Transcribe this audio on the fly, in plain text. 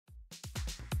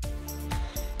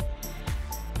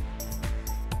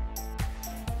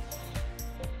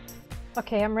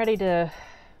Okay, I'm ready to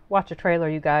watch a trailer,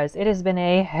 you guys. It has been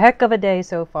a heck of a day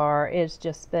so far. It's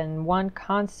just been one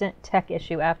constant tech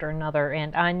issue after another,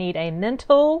 and I need a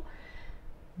mental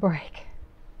break.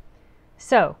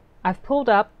 So, I've pulled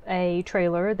up a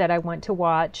trailer that I want to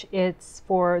watch. It's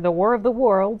for The War of the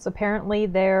Worlds. Apparently,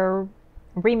 they're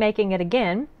remaking it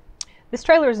again. This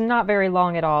trailer is not very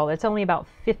long at all. It's only about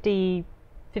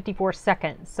 54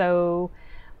 seconds. So,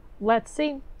 let's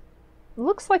see.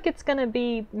 Looks like it's going to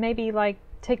be maybe like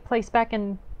take place back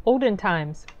in olden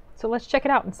times. So let's check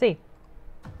it out and see.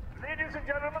 Ladies and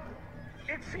gentlemen,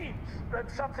 it seems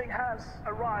that something has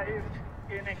arrived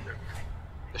in England.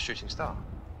 A shooting star.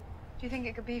 Do you think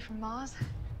it could be from Mars?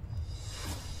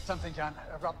 Something can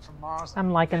erupt from Mars.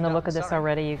 I'm liking the look of this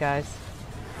already, you guys.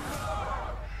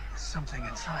 There's something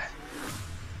inside.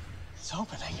 It's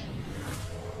opening.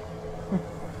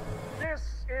 This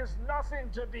is nothing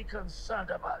to be concerned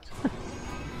about.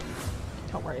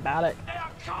 Don't worry about it. They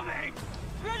are coming!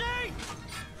 Ready!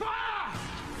 Fire!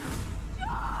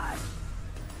 God!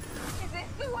 Is this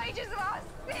the wages of our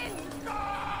sin?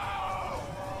 Go!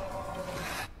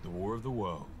 The War of the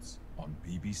Worlds on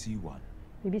BBC One.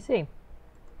 BBC.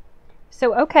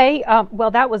 So okay,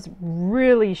 well that was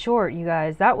really short, you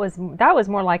guys. That was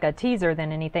more like a teaser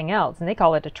than anything else, and they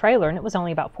call it a trailer, and it was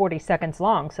only about 40 seconds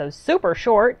long, so super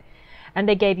short. And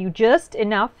they gave you just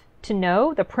enough to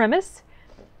know the premise.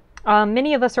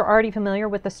 Many of us are already familiar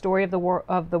with the story of the War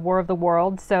of the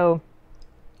Worlds, so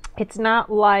it's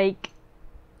not like,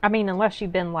 I mean, unless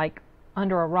you've been like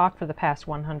under a rock for the past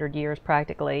 100 years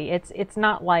practically, it's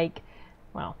not like,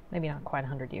 well, maybe not quite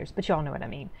 100 years, but you all know what I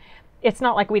mean. It's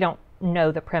not like we don't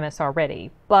know the premise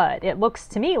already, but it looks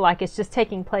to me like it's just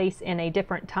taking place in a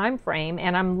different time frame,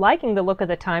 and I'm liking the look of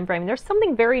the time frame. There's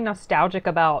something very nostalgic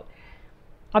about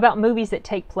movies that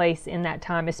take place in that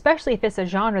time, especially if it's a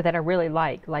genre that I really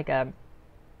like a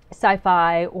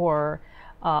sci-fi or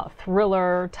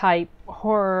thriller type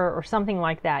horror or something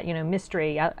like that, you know,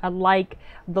 mystery. I like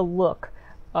the look,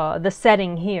 the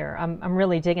setting here. I'm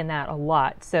really digging that a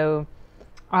lot. So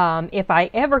if I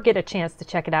ever get a chance to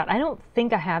check it out, I don't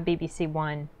think I have BBC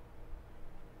One.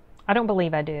 I don't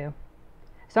believe I do.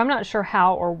 So I'm not sure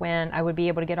how or when I would be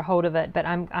able to get a hold of it, but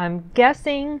I'm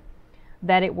guessing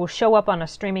that it will show up on a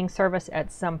streaming service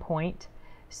at some point.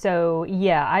 So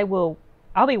yeah,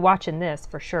 I'll be watching this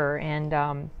for sure, and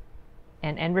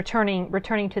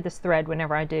returning to this thread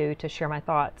whenever I do to share my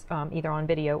thoughts, either on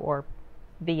video or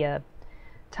via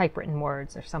typewritten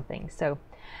words or something. So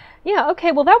yeah,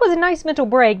 okay, well that was a nice mental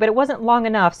break, but it wasn't long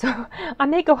enough, so I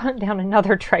may go hunt down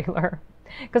another trailer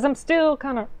because I'm still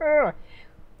kind of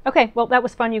okay, well that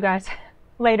was fun, you guys.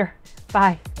 Later.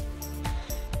 Bye.